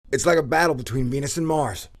It's like a battle between Venus and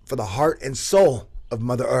Mars for the heart and soul of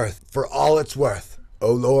Mother Earth, for all it's worth.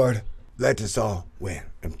 Oh Lord, let us all win.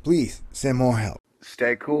 And please send more help.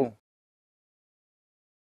 Stay cool.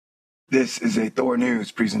 This is a Thor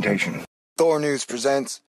News presentation. Thor News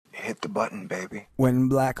presents Hit the Button, Baby. When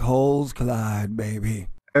black holes collide, baby.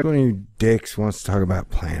 Everyone of you dicks wants to talk about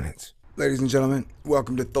planets. Ladies and gentlemen,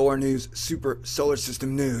 welcome to Thor News Super Solar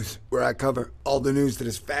System News, where I cover all the news that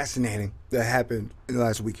is fascinating that happened in the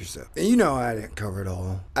last week or so. And you know I didn't cover it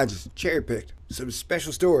all. I just cherry-picked some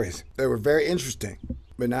special stories that were very interesting,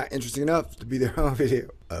 but not interesting enough to be their own video.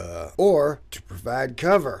 Or to provide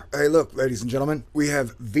cover. Hey look, ladies and gentlemen, we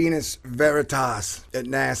have Venus Veritas at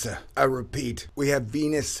NASA. I repeat, we have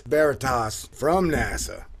Venus Veritas from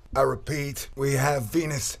NASA. I repeat, we have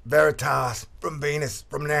Venus Veritas from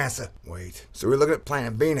NASA. Wait, so we're looking at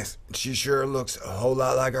planet Venus. She sure looks a whole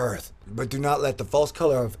lot like Earth. But do not let the false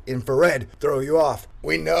color of infrared throw you off.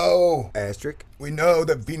 We know, asterisk, we know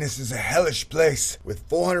that Venus is a hellish place with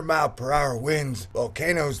 400-mile-per-hour winds,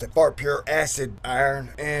 volcanoes that fart pure acid, iron,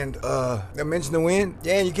 and, I mentioned the wind.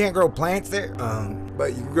 Yeah, you can't grow plants there, but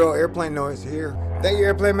you can grow airplane noise here. Thank you,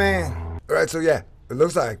 airplane man. All right, so yeah,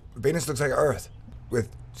 Venus looks like Earth with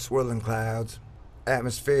swirling clouds,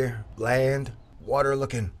 atmosphere, land,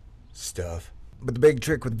 water-looking stuff. But the big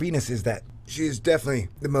trick with Venus is that she is definitely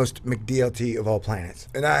the most McDLT of all planets.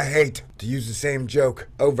 And I hate to use the same joke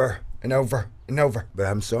over and over and over, but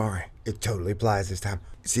I'm sorry. It totally applies this time.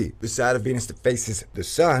 See, the side of Venus that faces the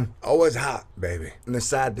sun, always hot, baby. And the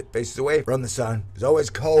side that faces away from the sun is always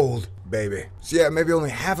cold, baby. So yeah, maybe only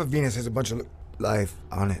half of Venus has a bunch of life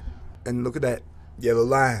on it. And look at that yellow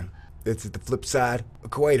line. It's at the flip side,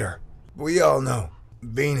 equator. We all know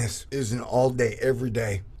Venus is an all-day,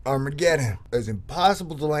 everyday Armageddon. It's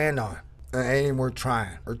impossible to land on. It ain't even worth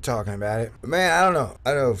trying or talking about it. But man, I don't know.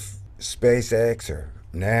 I don't know if SpaceX or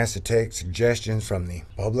NASA takes suggestions from the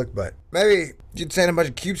public, but maybe you'd send a bunch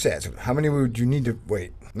of CubeSats. How many would you need to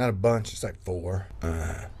wait? Not a bunch, it's like 4.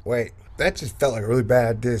 Wait. That just felt like a really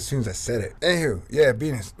bad idea as soon as I said it. Anywho, yeah,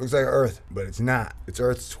 Venus looks like Earth, but it's not. It's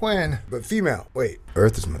Earth's twin, but female. Wait,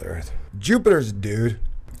 Earth is Mother Earth. Jupiter's a dude.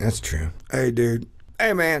 That's true. Hey, dude.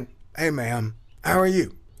 Hey, man. Hey, ma'am. How are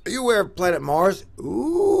you? Are you aware of planet Mars?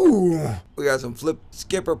 Ooh. We got some flip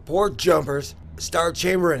skipper port jumpers, star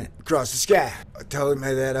chamber in it, across the sky. I totally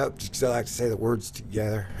made that up just because I like to say the words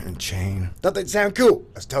together and chain. Thought they'd sound cool.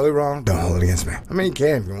 That's totally wrong. Don't hold it against me. I mean, you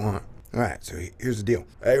can if you want. Alright, so here's the deal.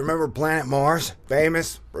 Hey, remember planet Mars?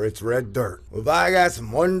 Famous for its red dirt. Well, I got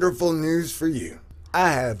some wonderful news for you. I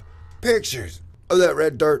have pictures of that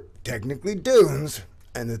red dirt, technically dunes,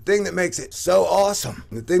 and the thing that makes it so awesome,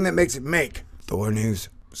 the thing that makes it make Thor News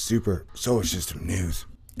Super Solar System News,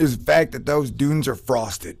 is the fact that those dunes are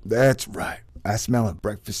frosted. That's right. I smell a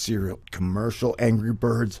breakfast cereal, commercial Angry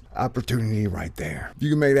Birds opportunity right there. If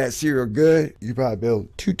you can make that cereal good, you can probably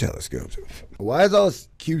build 2 telescopes. Why is all this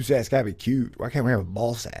CubeSats gotta be cute? Why can't we have a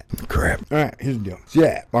ball sat? Crap. Alright, here's the deal. So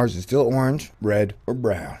yeah, Mars is still orange, red, or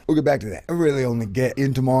brown. We'll get back to that. I really only get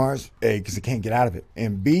into Mars, A, because I can't get out of it,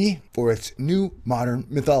 and B, for its new modern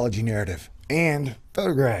mythology narrative. And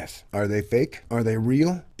photographs. Are they fake? Are they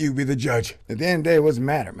real? You be the judge. At the end of the day, it doesn't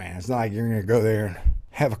matter, man. It's not like you're gonna go there and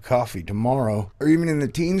have a coffee tomorrow, or even in the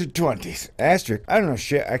teens or 20s. Asterisk, I don't know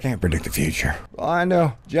shit, I can't predict the future. Well, I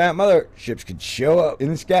know giant motherships could show up in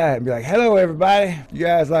the sky and be like, hello everybody, you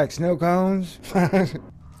guys like snow cones? It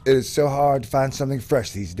is so hard to find something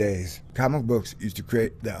fresh these days. Comic books used to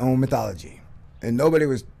create their own mythology, and nobody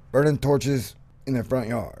was burning torches in their front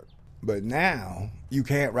yard. But now, you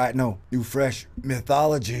can't write no new fresh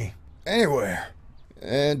mythology anywhere.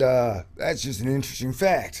 And that's just an interesting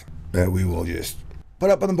fact that we will just put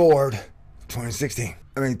up on the board. 2016.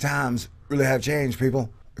 I mean, times really have changed, people.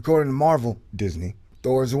 According to Marvel, Disney,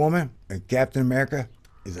 Thor is a woman, and Captain America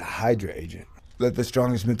is a Hydra agent. Let the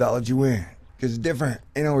strongest mythology win. Because it's different,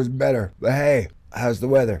 ain't always better. But hey, how's the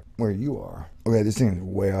weather where you are? Okay, this thing is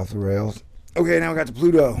way off the rails. Okay, now we got to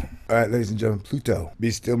Pluto. Alright, ladies and gentlemen, Pluto. Be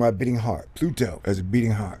still my beating heart. Pluto has a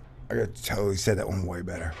beating heart. I got totally said that one way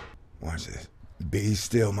better. Watch this. Be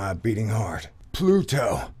still my beating heart.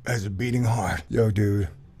 Pluto has a beating heart. Yo, dude,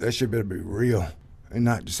 that shit better be real and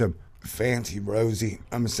not just some fancy rosy.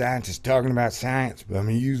 I'm a scientist talking about science, but I'm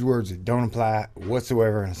gonna use words that don't apply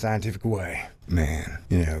whatsoever in a scientific way. Man,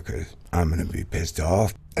 you know, because I'm gonna be pissed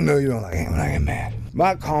off. I know you don't like it when I get mad.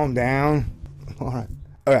 Might calm down.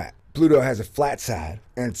 Alright, Pluto has a flat side,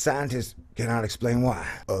 and scientists cannot explain why.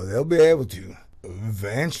 Oh, they'll be able to,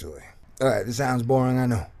 eventually. Alright, this sounds boring, I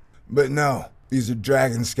know. But no, these are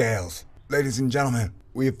dragon scales. Ladies and gentlemen,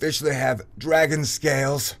 we officially have dragon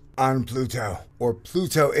scales on Pluto. Or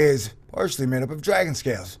Pluto is partially made up of dragon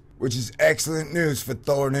scales, which is excellent news for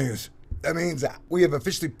Thor News. That means that we have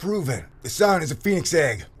officially proven the sun is a phoenix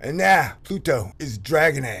egg, and now Pluto is a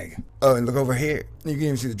dragon egg. Oh, and look over here. You can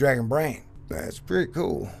even see the dragon brain. That's pretty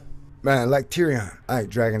cool. Man, like Tyrion,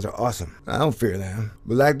 dragons are awesome. I don't fear them.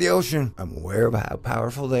 But like the ocean, I'm aware of how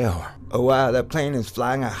powerful they are. Oh wow, that plane is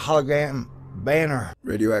flying a hologram banner.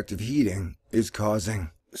 Radioactive heating is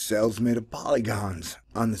causing cells made of polygons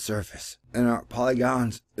on the surface. And aren't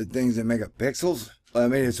polygons the things that make up pixels? Well, I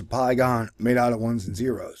mean, it's a polygon made out of ones and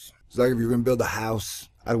zeros. It's like if you're gonna build a house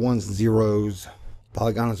out of ones and zeros.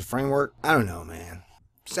 Polygon is a framework? I don't know, man.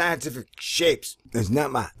 Scientific shapes is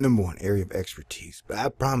not my #1 area of expertise, but I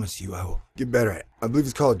promise you I will get better at it. I believe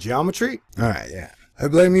it's called geometry? Alright, yeah. I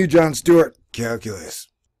blame you, John Stewart. Calculus.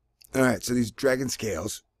 Alright, so these dragon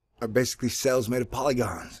scales are basically cells made of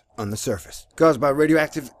polygons on the surface, caused by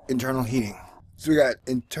radioactive internal heating. So we got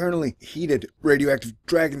internally heated radioactive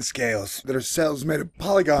dragon scales that are cells made of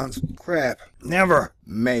polygons. Crap. Never.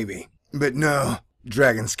 Maybe. But no.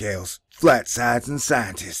 Dragon scales. Flat sides and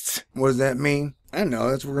scientists. What does that mean? I don't know.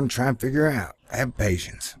 That's what we're going to try and figure out. Have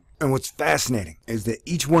patience. And what's fascinating is that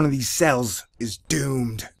each one of these cells is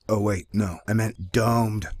doomed. Oh wait, no. I meant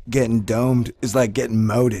domed. Getting domed is like getting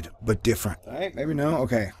molded, but different. Alright, maybe no?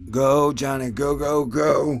 Okay. Go, Johnny. Go, go,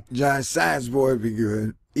 go. Johnny Science Boy would be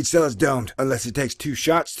good. Each cell is domed, unless it takes 2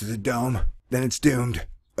 shots to the dome. Then it's doomed.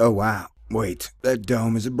 Oh wow. Wait, that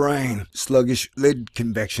dome is a brain. Sluggish lid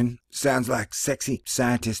convection. Sounds like sexy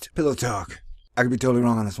scientist pillow talk. I could be totally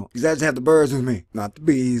wrong on this one, because I just have the birds with me, not the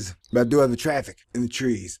bees. But I do have the traffic in the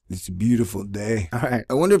trees. It's a beautiful day. Alright,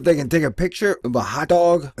 I wonder if they can take a picture of a hot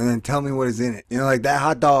dog and then tell me what is in it. You know, like that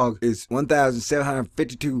hot dog is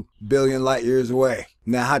 1,752 billion light years away.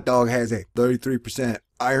 And that hot dog has a 33%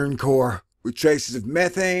 iron core with traces of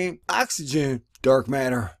methane, oxygen, dark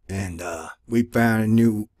matter, and we found a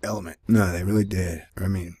new element. No, they really did. I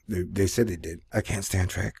mean, they said they did. I can't stand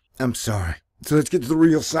track. I'm sorry. So let's get to the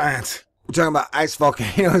real science. We're talking about ice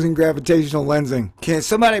volcanoes and gravitational lensing. Can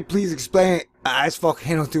somebody please explain an ice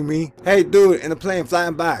volcano to me? Hey dude, in the plane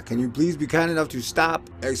flying by, can you please be kind enough to stop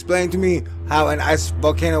and explain to me how an ice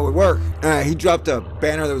volcano would work? He dropped a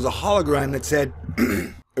banner that was a hologram that said,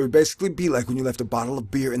 it would basically be like when you left a bottle of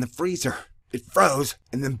beer in the freezer. It froze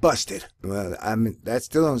and then busted. Well, I mean, that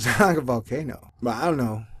still don't sound like a volcano. But I don't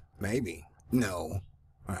know. Maybe. No.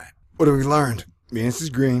 Alright. What have we learned? Venus is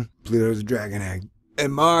green, Pluto is a dragon egg,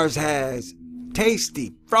 and Mars has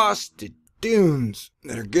tasty, frosted dunes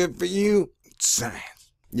that are good for you. It's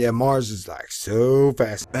science. Yeah, Mars is like so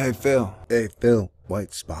fast. Hey, Phil. Hey, Phil.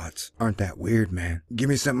 White spots. Aren't that weird, man? Give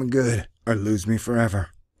me something good or lose me forever.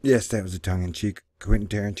 Yes, that was a tongue-in-cheek Quentin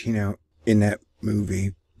Tarantino in that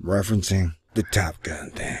movie referencing the Top Gun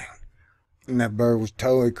thing. And that bird was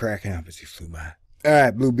totally cracking up as he flew by.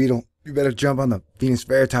 Alright, Blue Beetle, you better jump on the Venus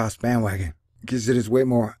Veritas bandwagon, because it is way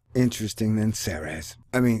more interesting than Ceres.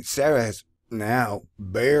 I mean, Ceres now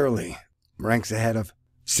barely ranks ahead of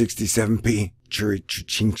 67p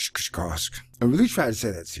Churichinskosk. I really tried to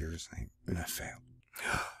say that seriously, and I failed.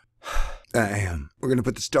 I am. We're gonna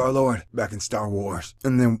put the Star-Lord back in Star Wars.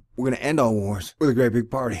 And then we're gonna end all wars with a great big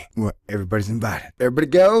party where everybody's invited. Everybody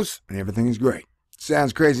goes, and everything is great.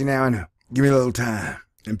 Sounds crazy now, I know. Give me a little time.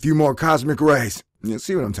 And a few more cosmic rays. You'll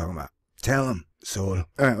see what I'm talking about. Tell them. So,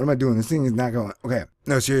 alright, what am I doing? This thing is not going. Okay.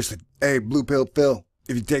 No, seriously. Hey, Blue Pill Phil,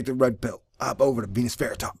 if you take the red pill, hop over to Venus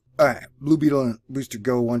Veritas. Alright, Blue Beetle and Booster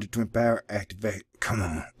Go 1 to Twin Power activate. Come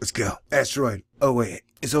on, let's go. Asteroid. Oh wait,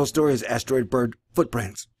 this whole story is asteroid bird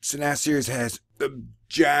footprints. So now Sirius has the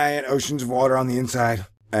giant oceans of water on the inside.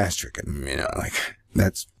 Asterisk, you know, like,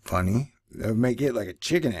 that's funny. That would make it like a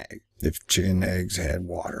chicken egg if chicken eggs had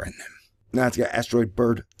water in them. Now it's got asteroid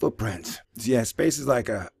bird footprints. So yeah, space is like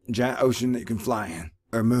a giant ocean that you can fly in,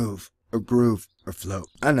 or move, or groove, or float.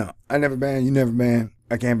 I know, I never been, you never been.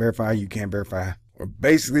 I can't verify, you can't verify. We're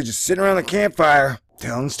basically just sitting around the campfire,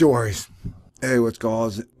 telling stories. Hey, what's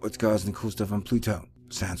causing the cool stuff on Pluto?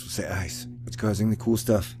 Science will say ice. What's causing the cool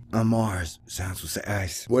stuff on Mars? Science will say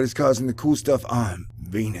ice. What is causing the cool stuff on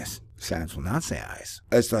Venus? Science will not say ice.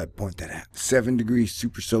 Let's point that out. 7 degrees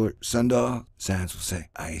supersolar sundog. Science will say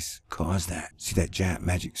ice caused that. See that giant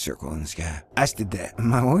magic circle in the sky? Ice did that.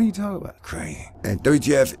 What are you talking about? Crazy. And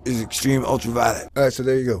WTF is extreme ultraviolet. Alright, so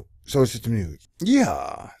there you go. Solar system news.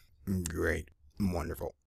 Yeah. Great.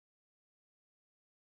 Wonderful.